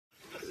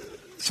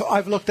So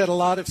I've looked at a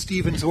lot of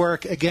Stephen's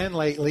work again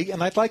lately,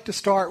 and I'd like to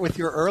start with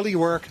your early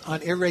work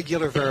on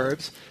irregular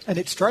verbs. And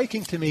it's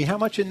striking to me how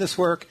much in this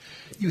work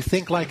you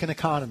think like an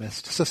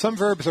economist. So some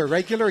verbs are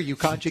regular, you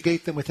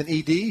conjugate them with an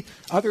ed.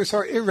 Others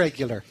are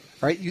irregular,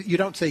 right? You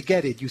don't say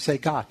getted, you say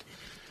got.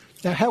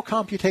 Now, how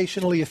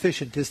computationally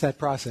efficient is that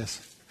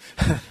process?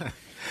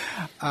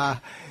 I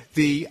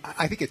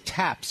think it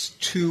taps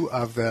two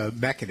of the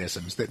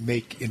mechanisms that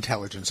make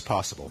intelligence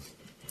possible.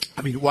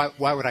 I mean,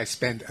 why would I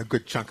spend a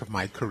good chunk of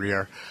my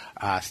career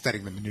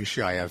studying the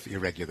minutiae of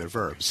irregular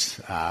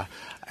verbs?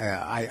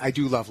 I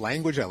do love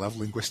language. I love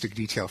linguistic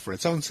detail for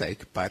its own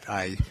sake, but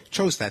I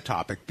chose that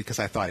topic because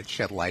I thought it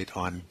shed light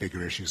on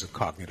bigger issues of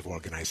cognitive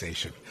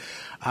organization.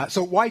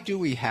 So why do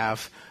we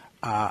have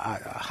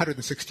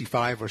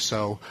 165 or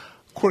so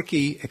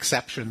quirky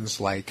exceptions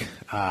like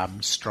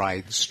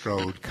stride,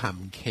 strode,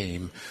 come,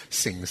 came,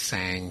 sing,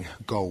 sang,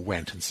 go,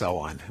 went, and so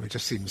on? It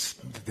just seems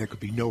that there could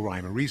be no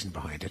rhyme or reason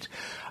behind it.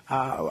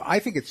 I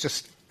think it's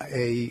just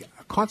a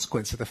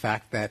consequence of the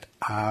fact that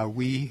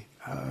we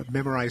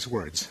memorize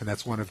words, and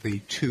that's one of the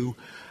two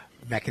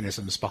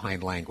mechanisms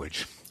behind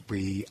language.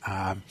 We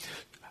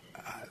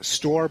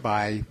store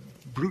by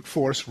brute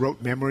force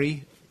rote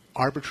memory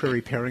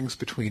arbitrary pairings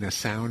between a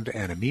sound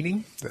and a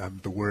meaning.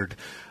 The word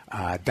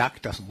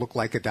duck doesn't look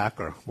like a duck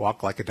or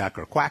walk like a duck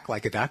or quack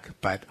like a duck,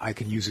 but I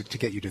can use it to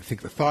get you to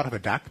think the thought of a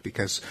duck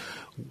because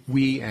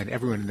we and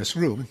everyone in this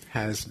room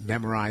has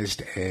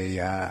memorized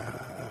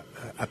a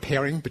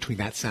pairing between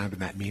that sound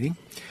and that meaning.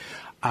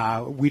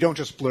 We don't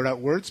just blurt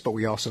out words, but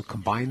we also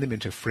combine them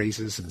into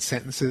phrases and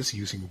sentences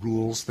using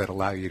rules that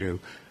allow you to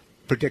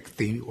predict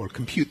or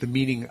compute the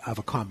meaning of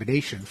a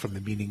combination from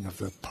the meaning of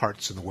the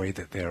parts and the way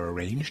that they're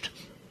arranged.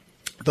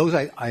 Those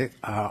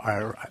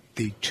are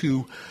the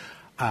two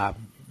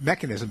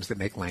mechanisms that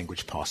make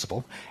language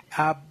possible.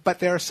 But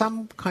there are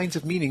some kinds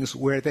of meanings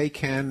where they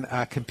can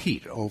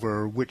compete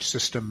over which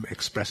system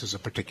expresses a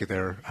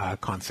particular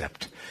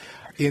concept.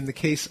 In the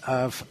case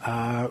of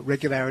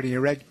regularity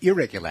and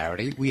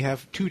irregularity, we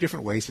have two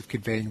different ways of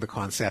conveying the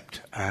concept,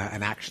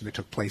 an action that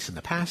took place in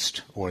the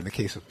past, or in the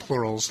case of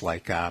plurals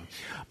like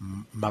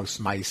mouse,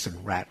 mice,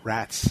 and rat,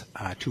 rats,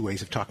 two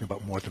ways of talking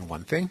about more than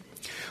one thing.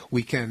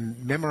 We can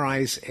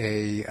memorize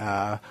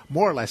a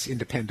more or less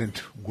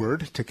independent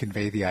word to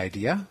convey the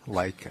idea,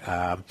 like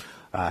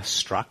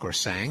struck or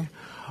sang,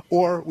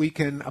 or we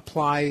can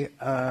apply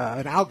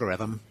an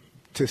algorithm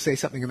to say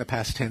something in the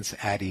past tense,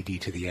 add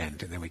ed to the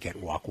end, and then we get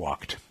walk,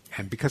 walked.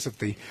 And because of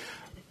the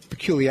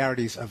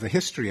peculiarities of the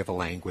history of a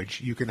language,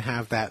 you can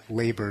have that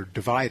labor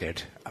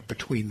divided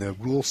between the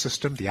rule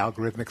system, the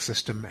algorithmic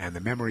system, and the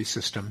memory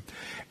system.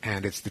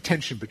 And it's the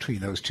tension between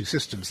those two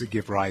systems that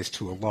give rise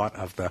to a lot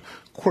of the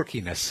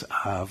quirkiness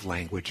of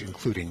language,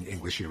 including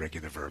English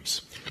irregular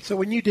verbs. So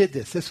when you did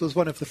this was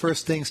one of the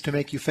first things to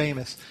make you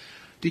famous.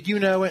 Did you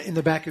know in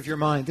the back of your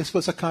mind this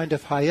was a kind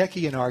of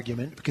Hayekian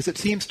argument? Because it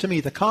seems to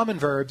me the common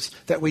verbs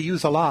that we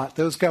use a lot,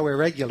 those go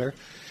irregular,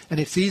 and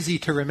it's easy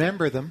to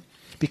remember them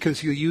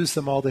because you use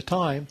them all the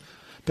time.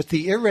 But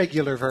the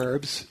irregular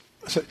verbs,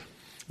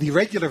 the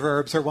regular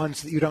verbs are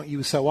ones that you don't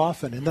use so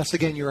often, and thus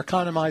again you're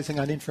economizing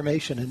on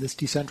information in this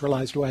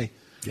decentralized way.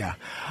 Yeah,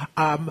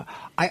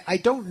 I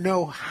don't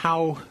know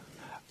how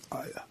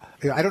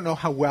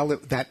well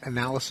that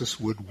analysis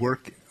would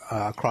work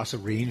across a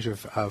range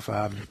of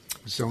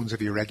zones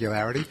of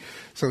irregularity.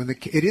 So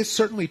it is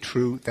certainly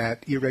true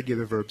that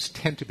irregular verbs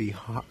tend to be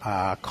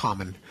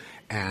common,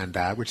 and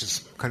which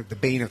is kind of the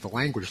bane of the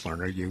language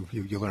learner. You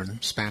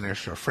learn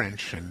Spanish or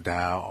French, and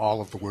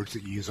all of the words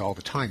that you use all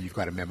the time, you've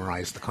got to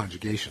memorize the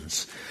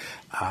conjugations.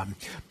 And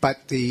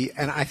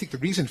I think the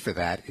reason for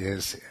that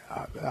is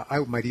I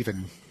might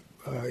even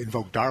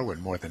invoke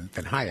Darwin more than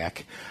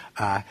Hayek,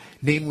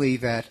 namely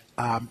that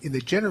in the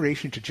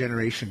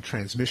generation-to-generation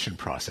transmission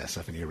process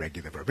of an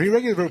irregular verb, an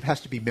irregular verb has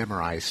to be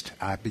memorized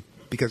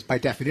because by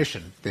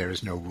definition there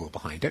is no rule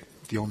behind it.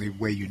 The only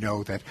way you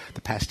know that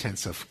the past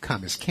tense of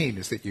come is came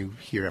is that you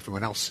hear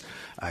everyone else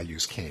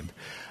use came.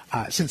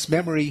 Since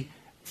memory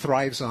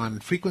thrives on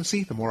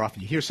frequency, the more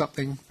often you hear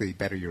something, the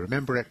better you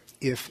remember it.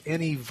 If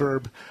any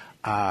verb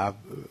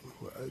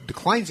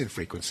declines in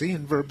frequency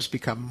and verbs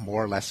become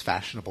more or less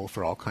fashionable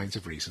for all kinds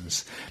of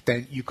reasons,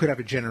 then you could have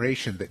a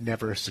generation that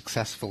never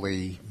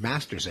successfully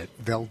masters it.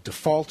 They'll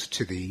default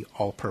to the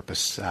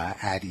all-purpose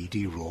add ed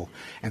rule,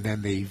 and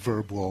then the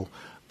verb will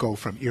go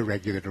from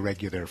irregular to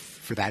regular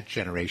for that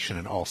generation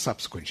and all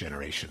subsequent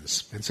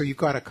generations. And so you've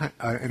got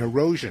an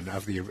erosion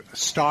of the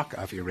stock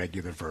of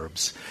irregular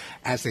verbs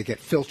as they get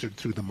filtered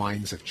through the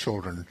minds of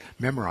children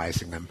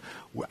memorizing them,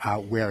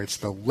 where it's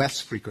the less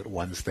frequent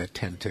ones that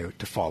tend to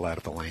fall out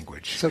of the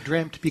language. So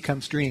dreamt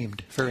becomes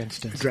dreamed, for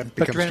instance. Dreamt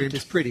but dreamt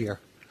is prettier.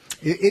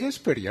 It is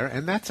prettier,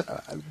 and that's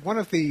one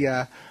of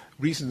the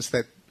reasons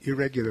that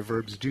irregular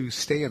verbs do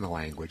stay in the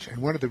language,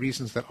 and one of the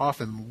reasons that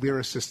often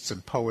lyricists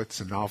and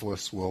poets and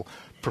novelists will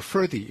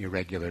prefer the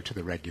irregular to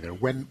the regular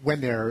when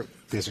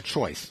there's a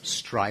choice,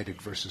 strided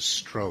versus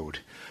strode,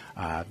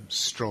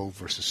 strove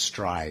versus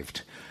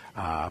strived,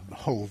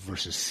 hove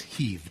versus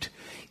heaved,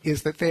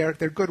 is that they're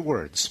good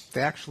words.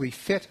 They actually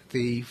fit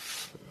the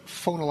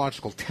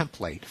phonological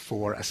template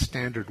for a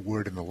standard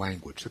word in the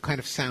language, the kind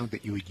of sound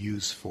that you would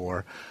use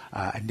for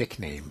a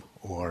nickname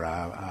or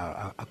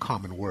a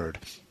common word.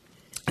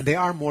 And they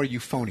are more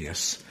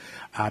euphonious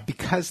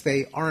because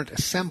they aren't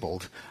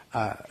assembled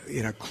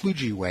in a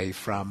kludgy way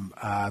from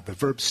the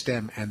verb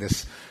stem and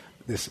this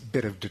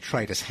bit of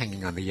detritus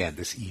hanging on the end,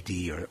 this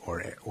ed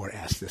or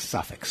s, this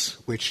suffix,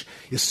 which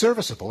is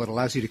serviceable. It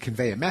allows you to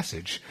convey a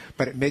message,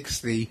 but it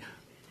makes the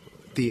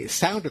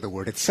sound of the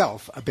word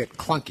itself a bit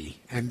clunky.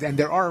 And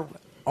there are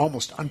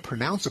almost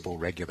unpronounceable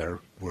regular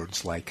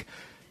words like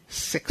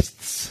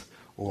sixths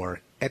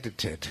or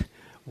edited,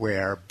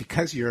 where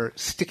because you're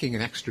sticking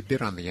an extra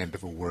bit on the end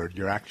of a word,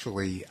 you're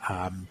actually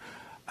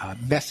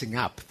messing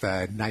up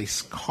the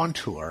nice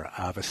contour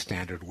of a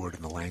standard word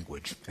in the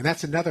language. And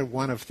that's another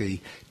one of the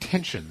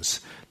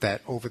tensions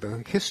that over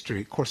the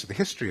course of the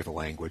history of the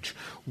language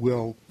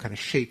will kind of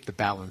shape the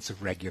balance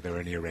of regular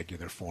and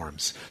irregular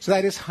forms. So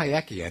that is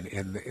Hayekian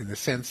in the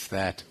sense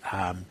that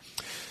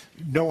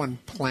no one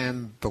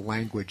planned the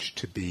language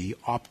to be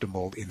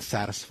optimal in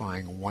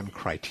satisfying one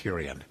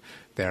criterion.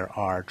 There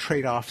are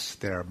trade-offs,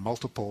 there are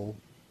multiple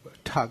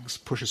tugs,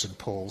 pushes and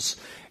pulls,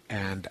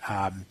 and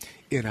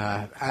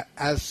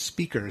as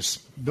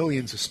speakers,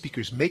 millions of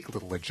speakers make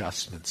little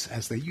adjustments.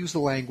 As they use the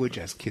language,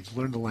 as kids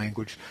learn the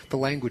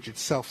language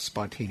itself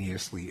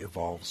spontaneously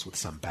evolves with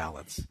some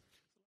balance.